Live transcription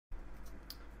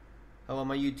Hello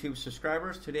my YouTube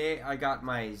subscribers. Today I got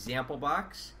my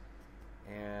ZampleBox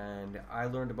and I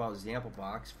learned about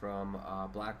ZampleBox from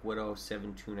Black Widow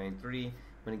 7293. I'm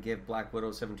going to give Black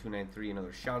Widow 7293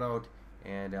 another shout out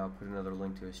and I'll put another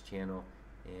link to his channel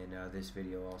in this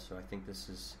video also. I think this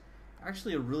is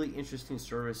actually a really interesting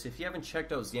service. If you haven't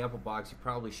checked out ZampleBox, you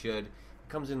probably should. It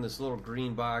comes in this little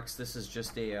green box. This is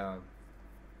just a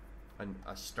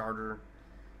starter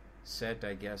set,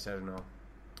 I guess. I don't know.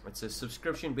 It's a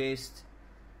subscription-based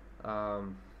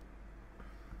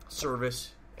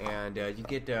service, and you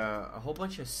get a whole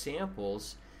bunch of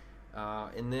samples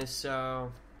in this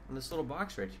little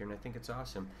box right here, and I think it's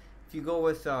awesome. If you go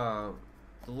with the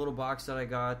little box that I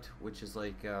got, which is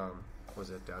like what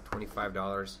was it,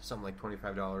 $25, something like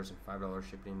 $25 and $5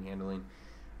 shipping and handling,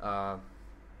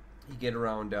 you get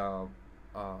around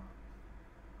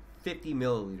 50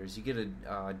 milliliters. You get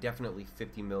a definitely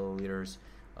 50 milliliters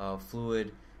of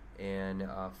fluid and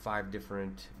 5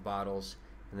 different bottles,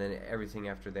 and then everything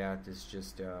after that is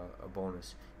just a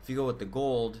bonus. If you go with the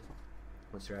gold,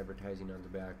 what's their advertising on the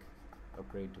back,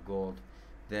 upgrade to gold,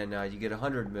 then you get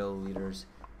 100 milliliters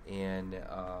and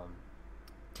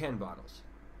 10 bottles.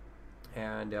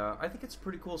 And I think it's a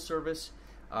pretty cool service.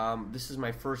 This is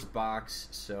my first box,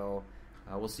 so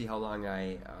we'll see how long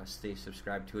I stay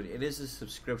subscribed to it. It is a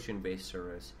subscription-based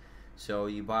service, so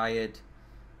you buy it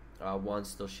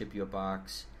once, they'll ship you a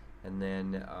box, and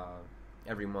then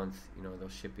every month, they'll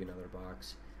ship you another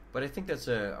box. But I think that's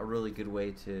a really good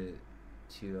way to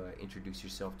introduce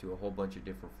yourself to a whole bunch of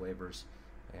different flavors,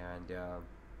 and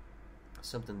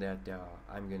something that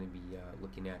I'm going to be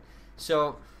looking at.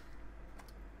 So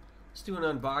let's do an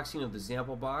unboxing of the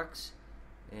ZampleBox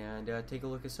and take a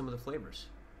look at some of the flavors.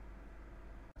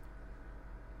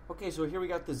 Okay, so here we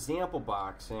got the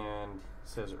ZampleBox, and it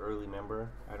says early member.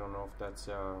 I don't know if that's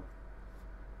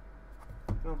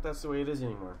the way it is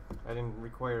anymore. I didn't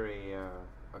require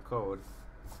a code.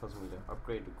 It tells me to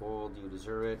upgrade to gold. You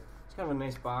deserve it. It's kind of a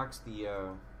nice box. The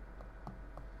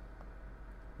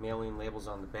mailing labels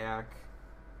on the back,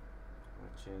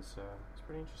 which is it's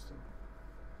pretty interesting.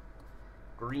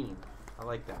 Green. I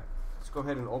like that. Let's go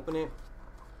ahead and open it.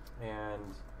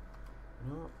 And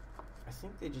I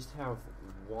think they just have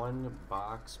one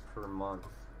box per month.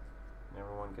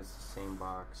 Everyone gets the same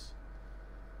box.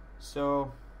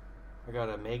 So I got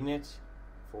a magnet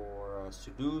for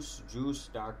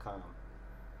seducejuice.com,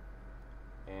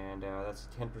 and that's a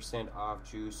 10% off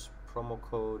juice promo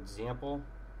code ZAMPLE.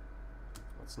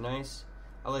 That's nice.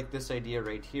 I like this idea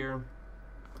right here.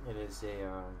 It is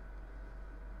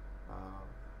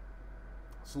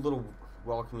it's a little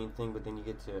welcoming thing, but then you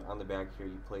get to, on the back here,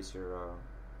 you place your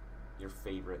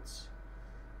favorites,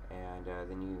 and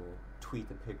then you tweet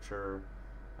the picture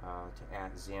to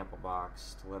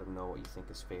 @ZampleBox to let them know what you think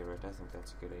is favorite. I think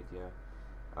that's a good idea.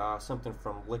 Something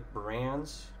from Lick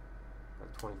Brands, got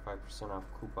a 25% off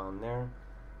coupon there.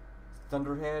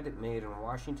 Thunderhead, made in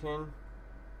Washington,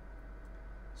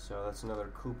 so that's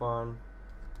another coupon.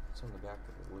 It's on the back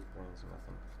of the Lick Brands,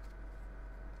 nothing.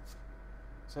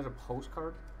 Is that a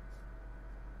postcard?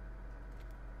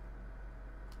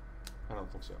 I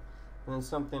don't think so. And then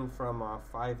something from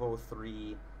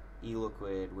 503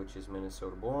 E-Liquid, which is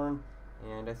Minnesota born,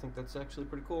 and I think that's actually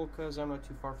pretty cool because I'm not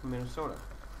too far from Minnesota.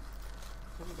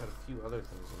 I think we got a few other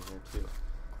things in here too.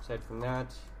 Aside from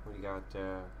that, we got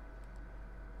a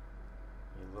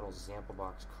little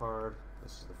ZampleBox card.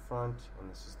 This is the front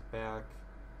and this is the back,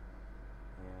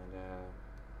 and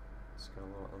it's got a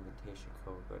little invitation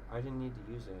code, but I didn't need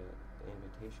to use the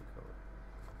invitation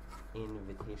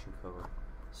code.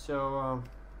 So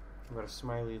we got a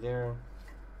smiley there,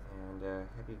 and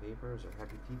happy vapors or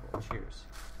happy people. Cheers.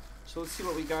 So let's see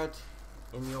what we got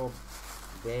in the old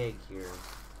bag here.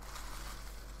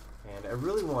 And I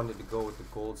really wanted to go with the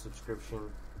gold subscription,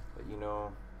 but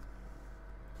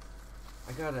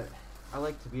I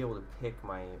like to be able to pick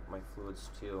my fluids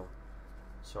too.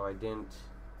 So I didn't,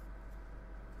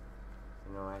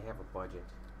 I have a budget.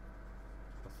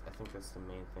 I think that's the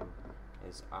main thing,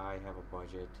 is I have a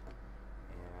budget,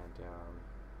 and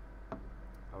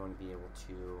I want to be able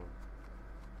to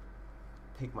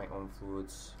pick my own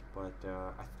fluids, but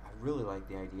I really like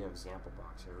the idea of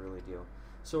ZampleBox. I really do.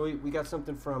 So we got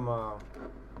something from, we'll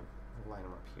line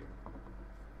them up here.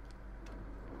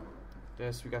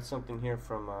 We got something here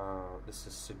from, this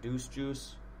is Seduce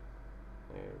Juice.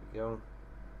 There we go.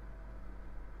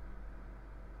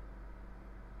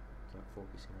 Not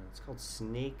focusing on it. It's called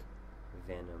Snake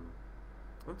Venom.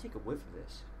 I'm going to take a whiff of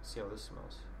this, see how this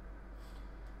smells.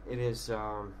 It is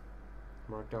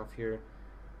marked off here.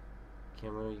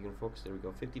 Camera, you can focus. There we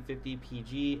go. 50/50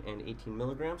 PG and 18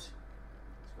 milligrams.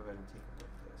 Let's go ahead and take a look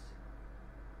at this.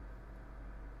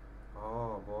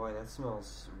 boy, that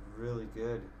smells really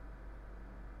good.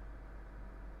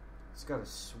 It's got a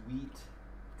sweet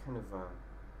kind of a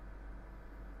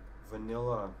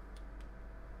vanilla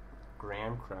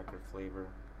graham cracker flavor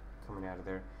coming out of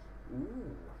there.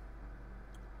 Ooh,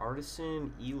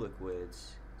 Artisan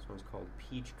e-liquids. This one's called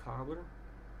Peach Cobbler. It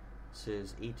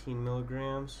says 18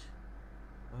 milligrams.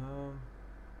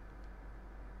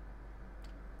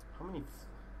 How many?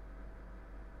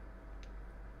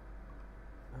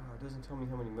 It doesn't tell me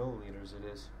how many milliliters it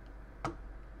is.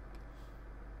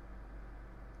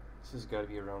 This has got to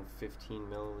be around 15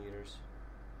 milliliters.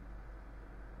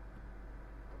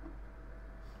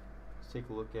 Let's take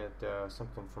a look at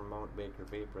something from Mount Baker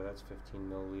Vapor. That's 15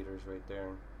 milliliters right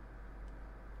there.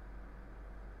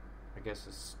 I guess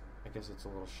it's a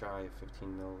little shy of 15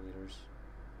 milliliters.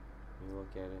 When you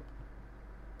look at it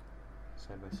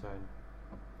side by side.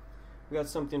 We got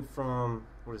something from,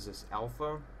 what is this,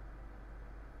 Alpha?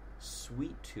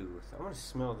 Sweet Tooth. I want to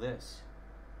smell this.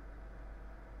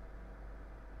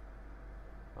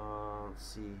 Let's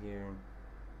see here.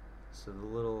 So the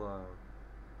little,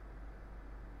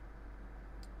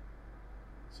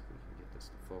 let's see if we can get this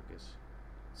to focus.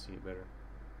 See it better.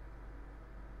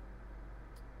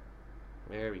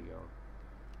 There we go.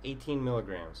 18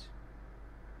 milligrams.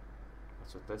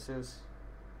 That's what this is.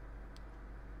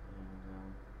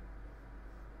 And,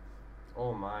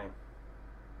 oh my.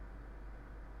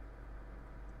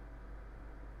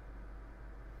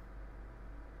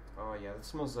 Oh yeah, that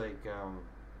smells like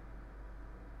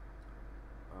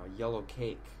yellow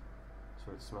cake. That's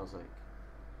what it smells like.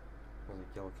 It smells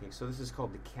like yellow cake. So this is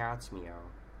called the Cat's Meow. There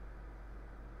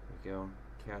we go.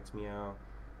 Cat's Meow.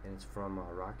 And it's from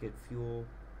Rocket Fuel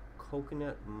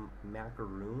Coconut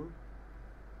Macaroon.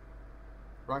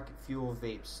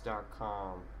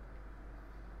 RocketFuelVapes.com.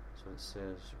 So it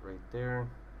says right there.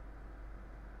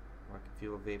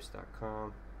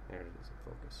 RocketFuelVapes.com. There it is in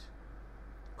focus.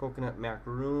 Coconut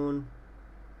macaroon,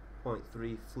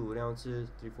 0.3 fluid ounces,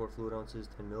 3/4 fluid ounces,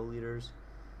 10 milliliters,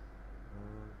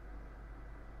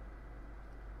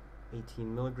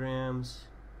 18 milligrams.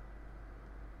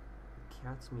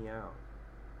 Cat's Meow.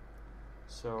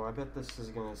 So I bet this is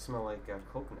gonna smell like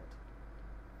coconut.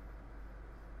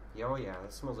 Yeah, oh yeah,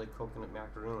 that smells like coconut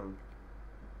macaroon.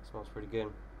 Smells pretty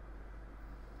good.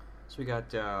 So we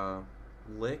got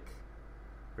Lick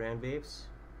brand vapes.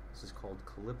 This is called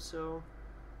Calypso.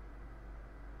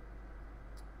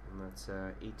 And that's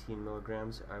 18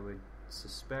 milligrams. I would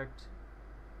suspect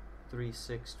 3,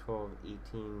 6, 12,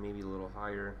 18, maybe a little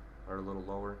higher or a little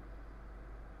lower.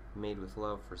 Made with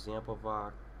love for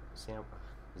ZampleBox.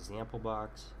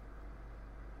 ZampleBox.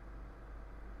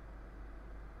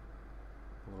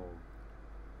 A little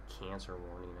cancer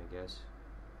warning, I guess,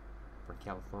 for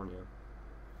California.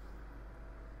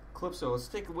 Calypso. Let's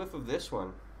take a whiff of this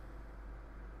one.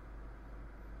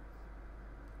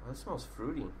 Oh, that smells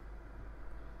fruity.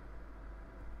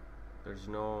 There's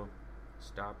no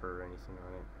stopper or anything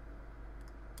on it.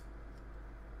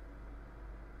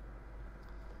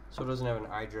 So it doesn't have an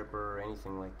eye dripper or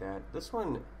anything like that. This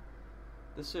one,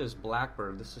 this is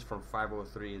Blackbird. This is from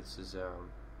 503. This is a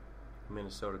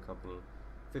Minnesota company.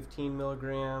 15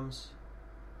 milligrams.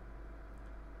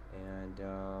 And,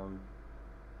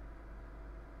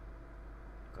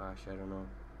 gosh, I don't know.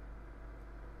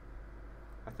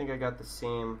 I think I got the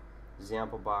same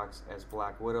ZampleBox as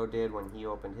Black Widow did when he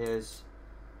opened his.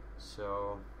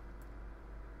 So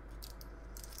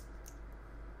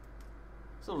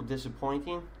it's a little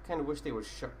disappointing. Kind of wish they would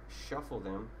shuffle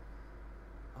them.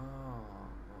 Oh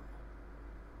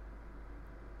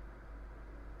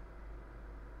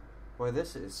boy,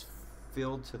 this is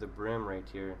filled to the brim right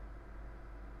here.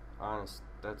 Honest,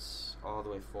 that's all the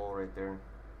way full right there.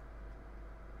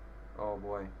 Oh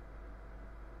boy.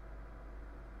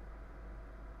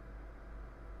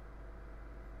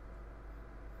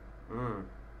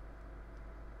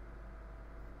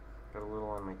 Got a little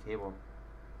on my table.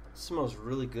 It smells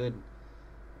really good.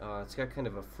 It's got kind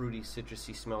of a fruity,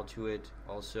 citrusy smell to it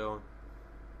also.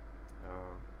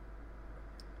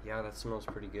 Yeah, that smells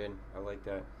pretty good. I like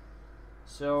that.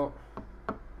 So,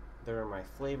 there are my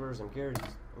flavors. I'm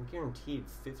guaranteed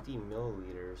 50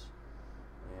 milliliters.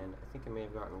 And I think I may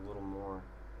have gotten a little more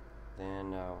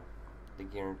than the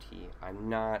guarantee. I'm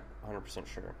not 100%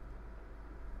 sure.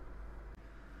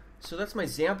 So that's my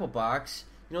ZampleBox.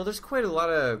 You know, there's quite a lot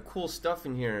of cool stuff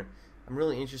in here. I'm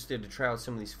really interested to try out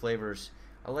some of these flavors.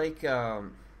 I like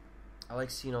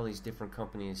seeing all these different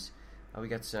companies. We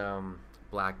got some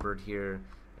Blackbird here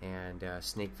and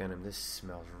Snake Venom. This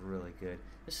smells really good.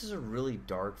 This is a really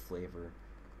dark flavor.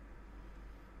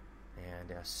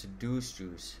 And Seduce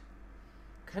Juice.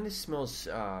 Kind of smells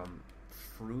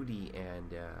fruity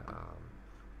and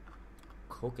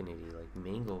coconutty, like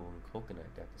mango and coconut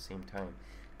at the same time.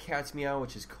 Cat's Meow,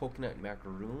 which is coconut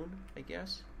macaroon, I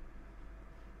guess.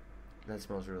 That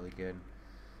smells really good.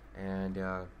 And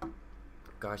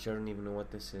gosh, I don't even know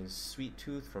what this is. Sweet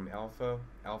Tooth from Alpha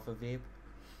Vape.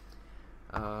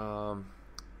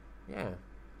 Yeah.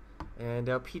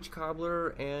 And Peach Cobbler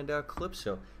and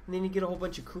Calypso. And then you get a whole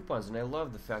bunch of coupons, and I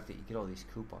love the fact that you get all these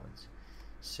coupons.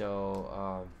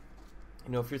 So,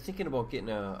 you know, if you're thinking about getting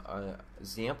a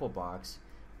ZampleBox,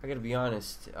 I gotta be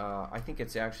honest, I think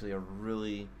it's actually a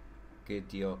really good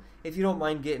deal. If you don't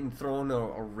mind throwing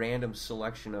a random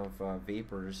selection of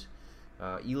vapors,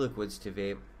 e-liquids to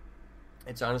vape,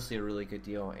 it's honestly a really good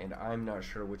deal, and I'm not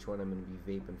sure which one I'm going to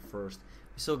be vaping first.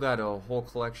 I still got a whole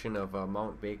collection of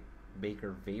Mount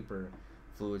Baker vapor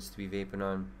fluids to be vaping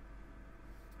on.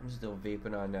 I'm still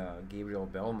vaping on Gabriel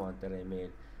Belmont that I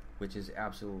made, which is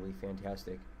absolutely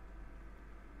fantastic.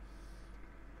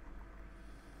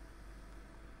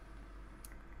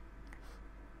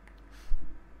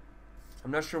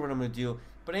 I'm not sure what I'm gonna do,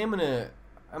 but I'm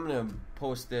gonna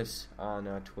post this on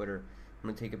Twitter. I'm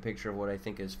gonna take a picture of what I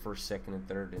think is first, second, and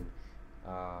third,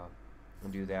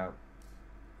 and do that.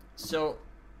 So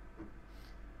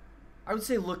I would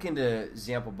say look into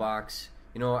ZampleBox.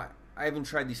 You know, I haven't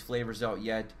tried these flavors out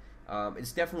yet.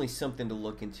 It's definitely something to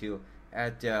look into.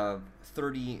 At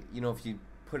 30, you know, if you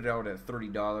put it out at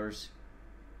 $30,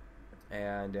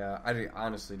 and I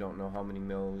honestly don't know how many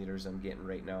milliliters I'm getting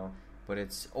right now, but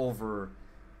it's over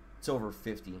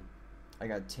 50. I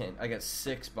got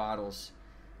 6 bottles,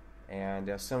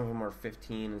 and some of them are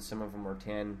 15 and some of them are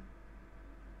 10.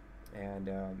 And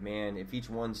man, if each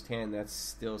one's 10, that's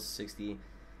still 60.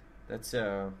 That's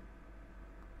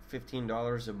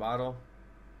 $15 a bottle.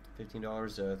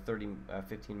 $15 a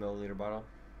 15 milliliter bottle.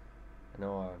 I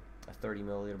know a 30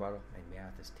 milliliter bottle. My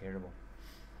math is terrible.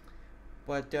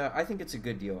 But I think it's a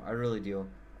good deal. I really do.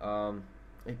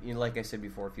 Like I said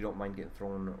before, if you don't mind getting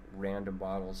thrown random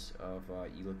bottles of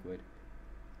e-liquid.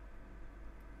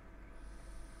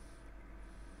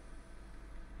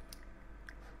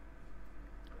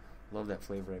 Love that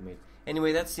flavor I made.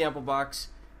 Anyway, that's ZampleBox.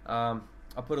 I'll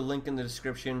put a link in the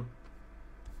description,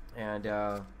 and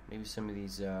maybe some of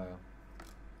these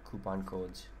coupon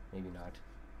codes. Maybe not.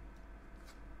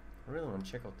 I really want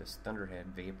to check out this Thunderhead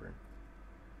Vapor.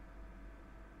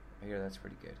 I hear that's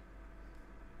pretty good.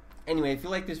 Anyway, if you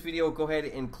like this video, go ahead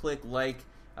and click like.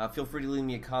 Feel free to leave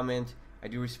me a comment. I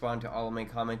do respond to all of my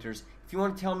commenters. If you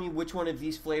want to tell me which one of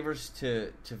these flavors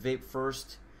to vape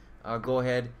first, go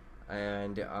ahead,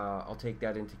 and I'll take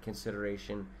that into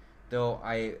consideration. Though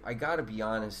I gotta be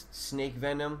honest, Snake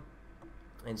Venom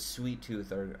and Sweet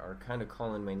Tooth are kind of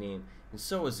calling my name, and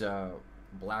so is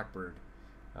Blackbird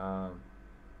from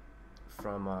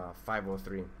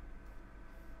 503.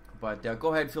 But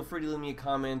go ahead, feel free to leave me a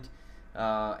comment.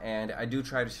 And I do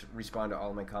try to respond to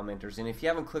all of my commenters. And if you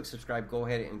haven't clicked subscribe, go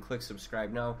ahead and click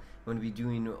subscribe now. I'm going to be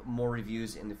doing more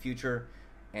reviews in the future.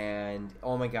 And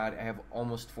oh my god, I have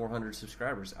almost 400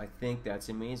 subscribers. I think that's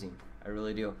amazing. I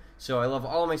really do. So I love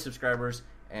all of my subscribers,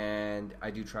 and I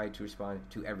do try to respond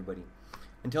to everybody.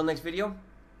 Until next video,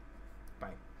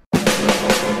 bye.